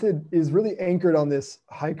the method is really anchored on this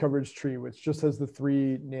high coverage tree, which just has the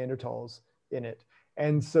 3 Neanderthals in it.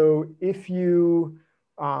 And so if you,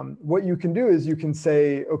 what you can do is you can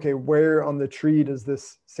say, okay, where on the tree does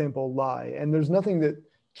this sample lie? And there's nothing that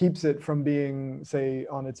keeps it from being, say,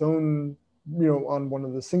 on its own, you know, on one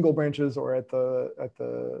of the single branches or at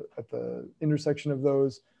the intersection of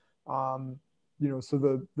those. You know, so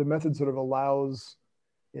the method sort of allows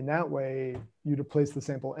in that way you to place the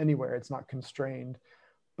sample anywhere. It's not constrained.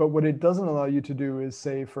 But what it doesn't allow you to do is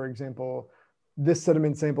say, for example, this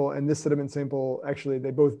sediment sample and this sediment sample, actually,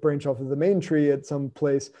 they both branch off of the main tree at some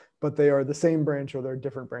place, but they are the same branch or they're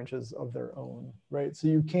different branches of their own, right? So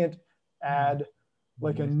you can't add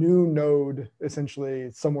like a new node essentially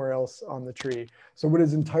somewhere else on the tree. So what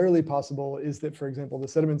is entirely possible is that, for example, the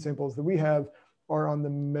sediment samples that we have are on the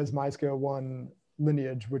Mesmaiska 1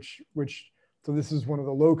 lineage, so this is one of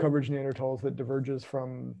the low coverage Neanderthals that diverges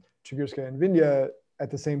from Chigirska and Vindya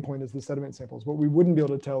at the same point as the sediment samples. What we wouldn't be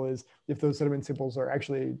able to tell is if those sediment samples are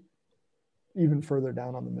actually even further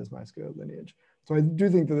down on the Mesmaiska lineage. So I do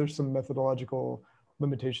think that there's some methodological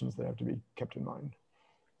limitations that have to be kept in mind.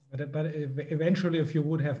 But eventually, if you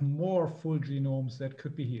would have more full genomes, that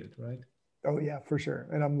could be healed, right? Oh yeah, for sure.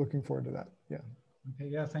 And I'm looking forward to that, yeah. Okay,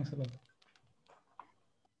 yeah, thanks a lot.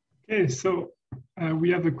 Okay, so we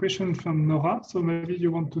have a question from Nora. So maybe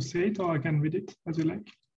you want to say it or I can read it as you like.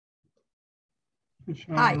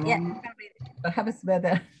 Hi, yeah, I can read it. Perhaps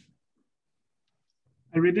better.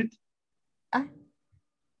 I read it?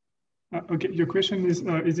 Okay, your question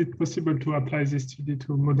is it possible to apply this study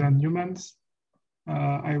to modern humans?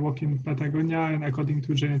 I work in Patagonia, and according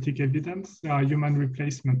to genetic evidence, there are human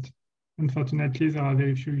replacement. Unfortunately, there are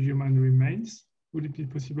very few human remains. Would it be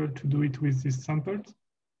possible to do it with these samples?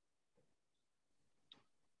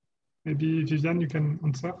 Maybe Viviane, you can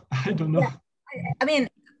answer. I don't know. Yeah. I mean,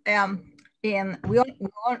 we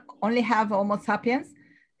only have Homo sapiens,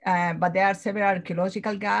 but there are several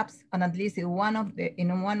archaeological gaps, and at least in one of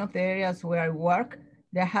the areas where I work,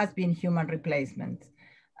 there has been human replacement.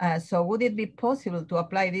 So would it be possible to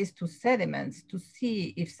apply this to sediments to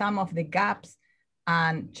see if some of the gaps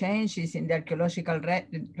and changes in the archaeological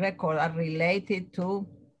record are related to,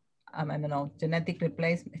 I don't know, genetic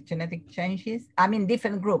replacement, genetic changes? I mean,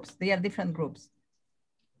 different groups. They are different groups.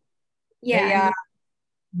 Yeah. They are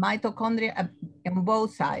mitochondria on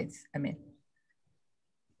both sides, I mean.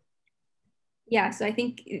 Yeah, so I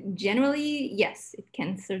think generally, yes, it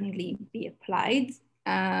can certainly be applied.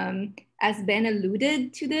 As Ben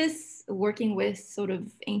alluded to this, working with sort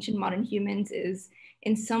of ancient modern humans is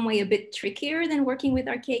in some way a bit trickier than working with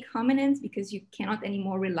archaic hominins because you cannot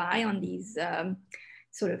anymore rely on these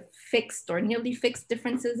sort of fixed or nearly fixed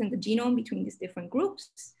differences in the genome between these different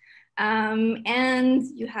groups. And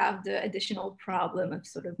you have the additional problem of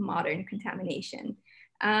sort of modern contamination.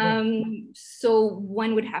 So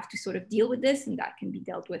one would have to sort of deal with this, and that can be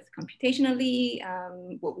dealt with computationally.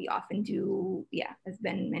 What we often do, yeah, as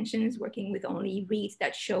Ben mentioned, is working with only reads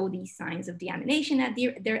that show these signs of deamination at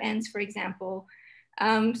their ends, for example.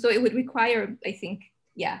 So it would require, I think,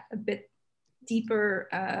 yeah, a bit deeper,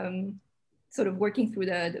 sort of working through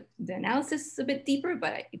the analysis a bit deeper,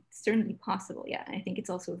 but it's certainly possible. Yeah, I think it's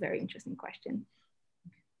also a very interesting question.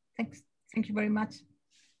 Thanks. Thank you very much.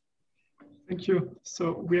 Thank you.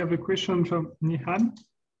 So we have a question from Nihan.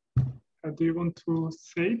 Do you want to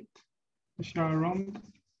say it if you are around?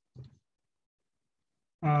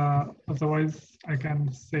 Otherwise, I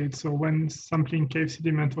can say it. So when sampling cave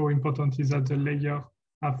sediment, how important is that the layer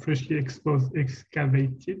are freshly exposed,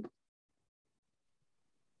 excavated?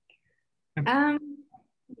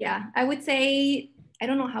 Yeah, I would say, I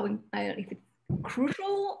don't know how, if it's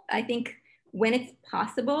crucial. I think when it's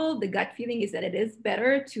possible, the gut feeling is that it is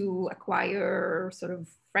better to acquire sort of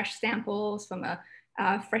fresh samples from a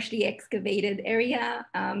freshly excavated area,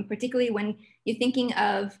 particularly when you're thinking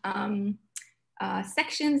of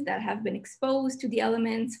sections that have been exposed to the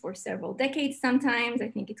elements for several decades sometimes. I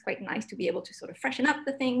think it's quite nice to be able to sort of freshen up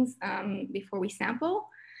the things before we sample.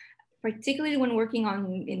 Particularly when working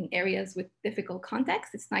in areas with difficult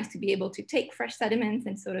context, it's nice to be able to take fresh sediments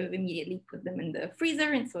and sort of immediately put them in the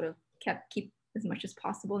freezer and sort of keep as much as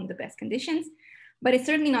possible in the best conditions, but it's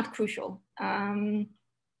certainly not crucial.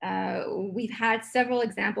 We've had several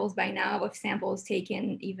examples by now of samples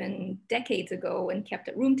taken even decades ago and kept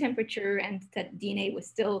at room temperature, and that DNA was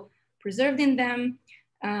still preserved in them.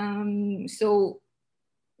 So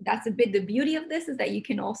that's a bit the beauty of this, is that you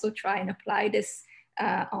can also try and apply this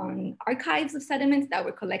on archives of sediments that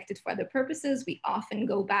were collected for other purposes. We often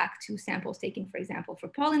go back to samples taken, for example, for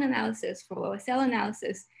pollen analysis, for OSL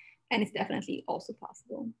analysis, and it's definitely also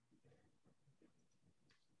possible.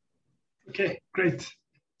 Okay, great.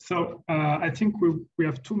 So I think we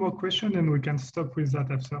have 2 more questions and we can stop with that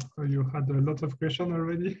after. You had a lot of questions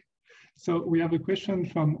already. So we have a question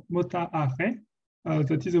from Mota Are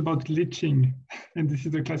that is about leaching. And this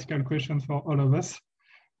is a classical question for all of us.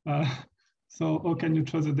 So how can you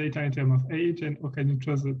trust the data in terms of age, and how can you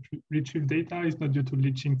trust the retrieved data is not due to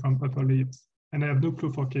leaching from upper layers? And I have no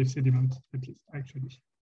clue for cave sediment, at least, actually.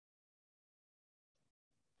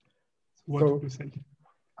 what would you say?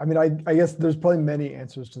 I mean, I guess there's probably many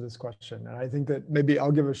answers to this question. And I think that maybe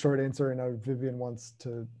I'll give a short answer and now Viviane wants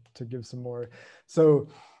to give some more. So,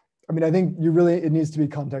 I mean, I think it needs to be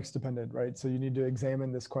context dependent, right? So you need to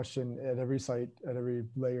examine this question at every site, at every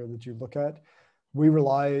layer that you look at. We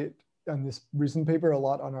rely on this recent paper a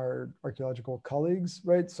lot on our archaeological colleagues,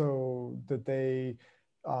 right? So that they,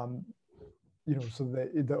 so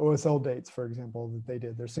the OSL dates, for example, that they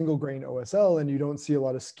did, they're single grain OSL, and you don't see a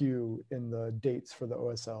lot of skew in the dates for the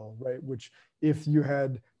OSL, right? Which if you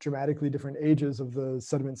had dramatically different ages of the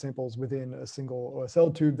sediment samples within a single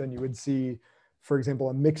OSL tube, then you would see, for example,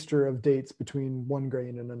 a mixture of dates between one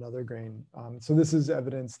grain and another grain. So this is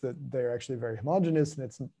evidence that they're actually very homogeneous,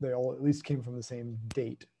 and they all at least came from the same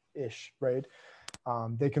date-ish, right?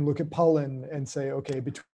 They can look at pollen and say, okay,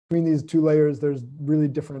 between these two layers, there's really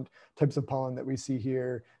different types of pollen that we see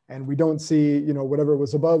here. And we don't see, whatever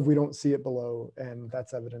was above, we don't see it below. And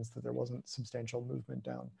that's evidence that there wasn't substantial movement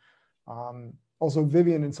down. Also,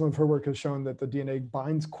 Viviane in some of her work has shown that the DNA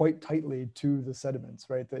binds quite tightly to the sediments,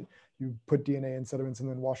 right? That you put DNA in sediments and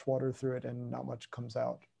then wash water through it and not much comes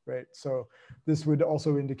out, right? So this would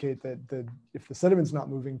also indicate that if the sediment's not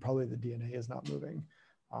moving, probably the DNA is not moving.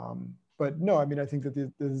 But no, I mean, I think that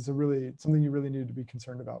this is something you really need to be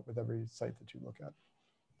concerned about with every site that you look at.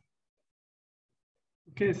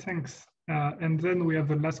 Okay, thanks. And then we have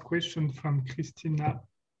the last question from Christina.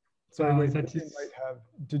 Sorry, wait,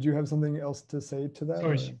 did you have something else to say to that?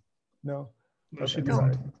 Sorry. Or? No? No, she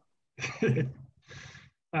doesn't.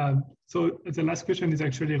 So the last question is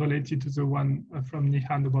actually related to the one from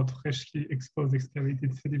Nihan about freshly exposed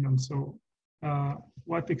excavated sediment. So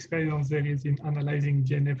what experience there is in analyzing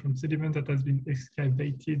DNA from sediment that has been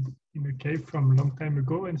excavated in a cave from a long time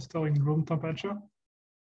ago and stored in room temperature?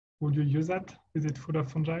 Would you use that? Is it full of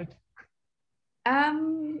fungi?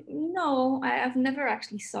 No, I've never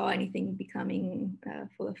actually saw anything becoming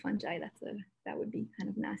full of fungi. That would be kind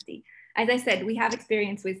of nasty. As I said, we have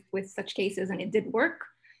experience with such cases and it did work.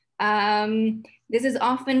 This is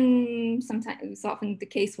often the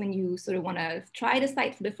case when you sort of want to try the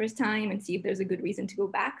site for the first time and see if there's a good reason to go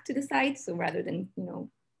back to the site. So rather than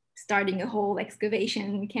starting a whole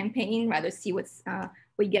excavation campaign, rather see what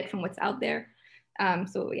you get from what's out there.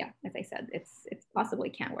 So yeah, as I said, it's possible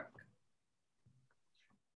it can work.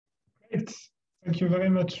 Great. Thank you very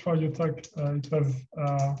much for your talk. It was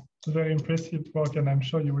very impressive work, and I'm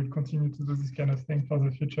sure you will continue to do this kind of thing for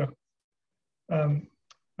the future.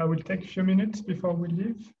 I will take a few minutes before we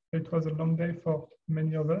leave. It was a long day for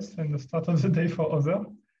many of us and the start of the day for others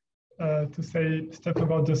to say stuff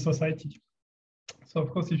about the society. So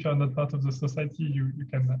of course, if you're not part of the society, you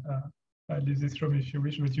can leave this room if you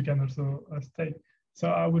wish, but you can also stay. So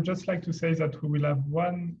I would just like to say that we will have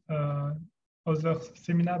one other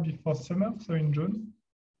seminar before summer, so in June.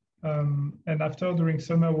 And after, during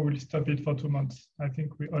summer, we will stop it for 2 months. I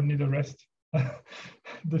think we all need a rest,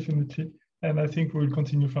 definitely. And I think we will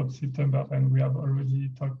continue from September, and we have already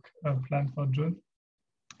planned for June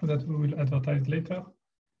that we will advertise later.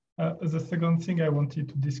 The second thing I wanted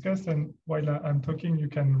to discuss, and while I'm talking, you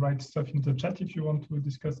can write stuff in the chat if you want to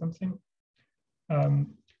discuss something,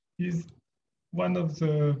 is one of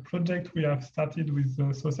the projects we have started with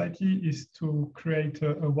the society is to create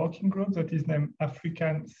a working group that is named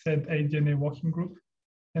African sedaDNA Working Group.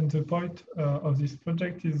 And the point of this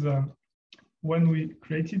project is when we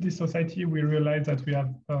created this society, we realized that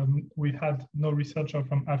we had no researcher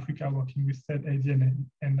from Africa working with sedaDNA,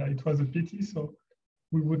 and it was a pity. So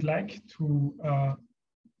we would like to,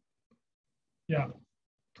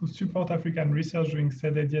 to support African research doing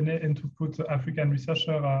sedaDNA and to put the African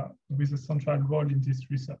researcher with a central role in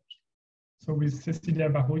this research. So with Cecilia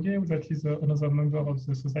Barroyer, that is another member of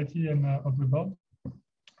the society and of the board,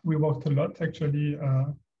 we worked a lot, actually,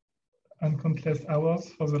 and countless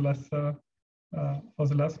hours for the last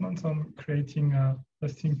month on creating a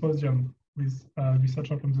symposium with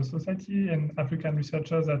researchers from the society and African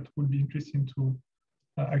researchers that would be interested to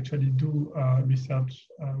actually do research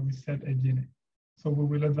with sedaDNA. So we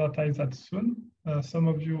will advertise that soon. Some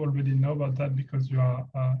of you already know about that because you are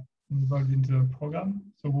involved in the program.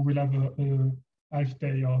 So we will have a half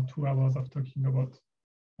day or 2 hours of talking about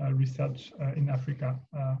research in Africa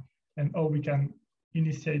and how we can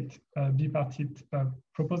initiate a bipartite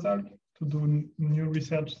proposal to do new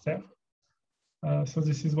research there. So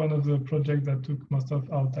this is one of the projects that took most of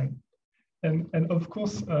our time. And of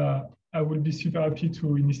course, I would be super happy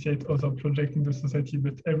to initiate other projects in the society,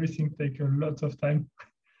 but everything takes a lot of time.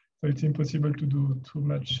 So it's impossible to do too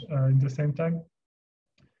much in the same time.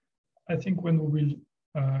 I think when we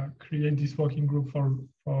will create this working group for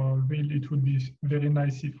real, it would be very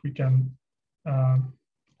nice if we can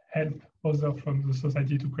help others from the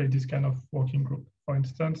society to create this kind of working group. For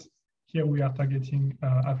instance, here we are targeting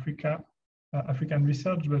African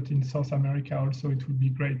research, but in South America also it would be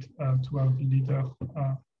great to have leaders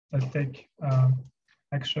that take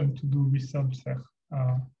action to do research there.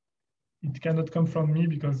 It cannot come from me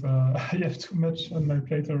because I have too much on my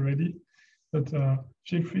plate already, but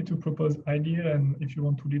feel free to propose ideas, and if you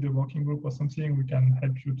want to lead a working group or something, we can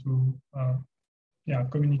help you to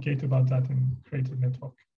communicate about that and create a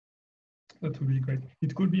network. That would be great.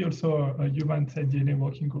 It could be also a human sedaDNA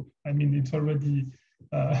working group. I mean, it's already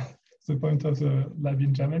the point of the lab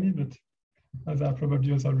in Germany, but there are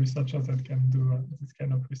probably other researchers that can do this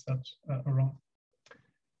kind of research around.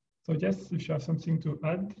 So yes, if you have something to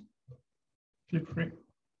add, feel free.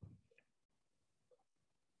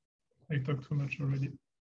 I talked too much already.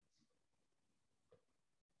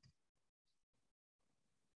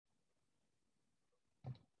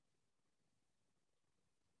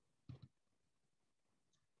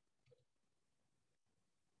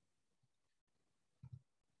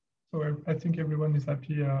 So I think everyone is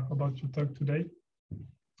happy about your talk today.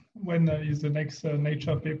 When is the next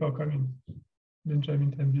Nature paper coming?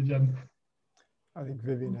 Benjamin and Viviane. I think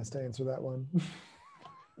Viviane has to answer that one.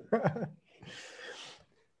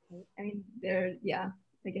 I mean,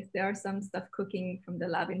 I guess there are some stuff cooking from the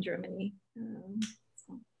lab in Germany.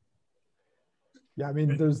 So. Yeah, I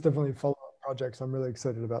mean, there's definitely follow-up projects. I'm really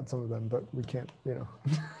excited about some of them, but we can't, you know.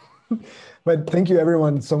 But thank you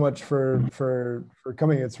everyone so much for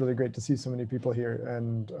coming. It's really great to see so many people here,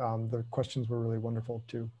 and the questions were really wonderful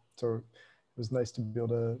too. So it was nice to be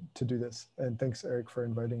able to do this. And thanks, Eric, for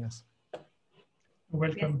inviting us.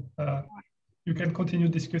 Welcome. Yes. You can continue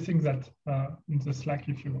discussing that in the Slack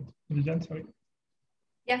if you want. Viviane, sorry.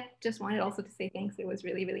 Yeah, just wanted also to say thanks. It was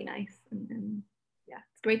really, really nice. And yeah,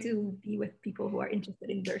 it's great to be with people who are interested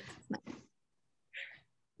in dirt. It's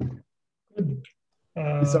nice. Good.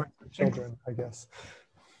 Sorry, children, I guess.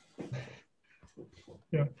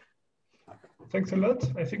 Yeah. Thanks a lot.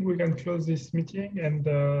 I think we can close this meeting and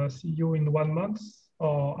see you in 1 month,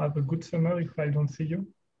 or have a good summer if I don't see you.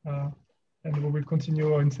 And we will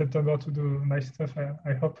continue in September to do nice stuff,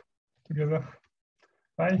 I hope, together.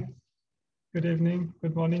 Bye. Good evening.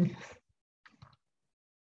 Good morning.